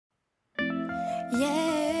Yeah,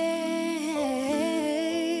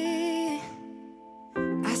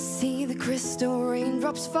 I see the crystal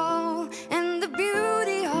raindrops fall, and the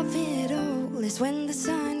beauty of it all is when the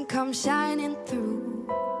sun comes shining through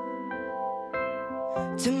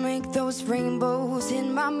to make those rainbows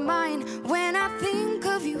in my mind. When I think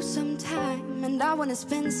of you sometime, and I wanna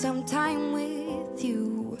spend some time with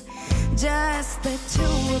you, just the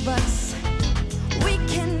two of us. We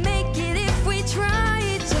can make it if we try.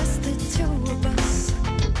 Just the two of us.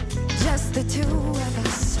 Just the two of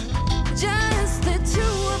us. Just the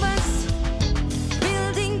two of us.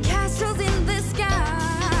 Building castles in the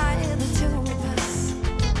sky. The two of us.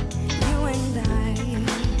 You and I.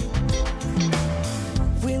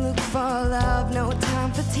 We look for love, no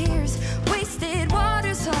time for tears. Wasted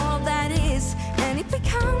water's all that is, and it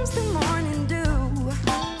becomes the morning dew.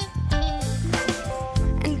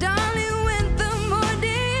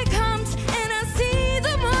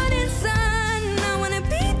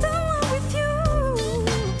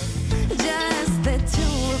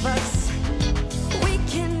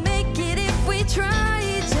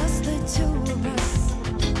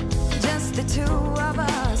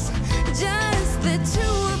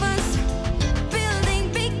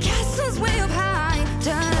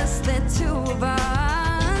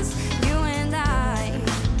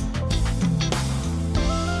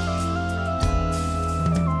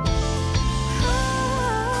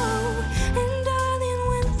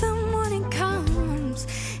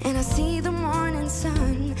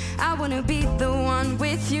 I wanna be the one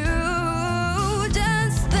with you.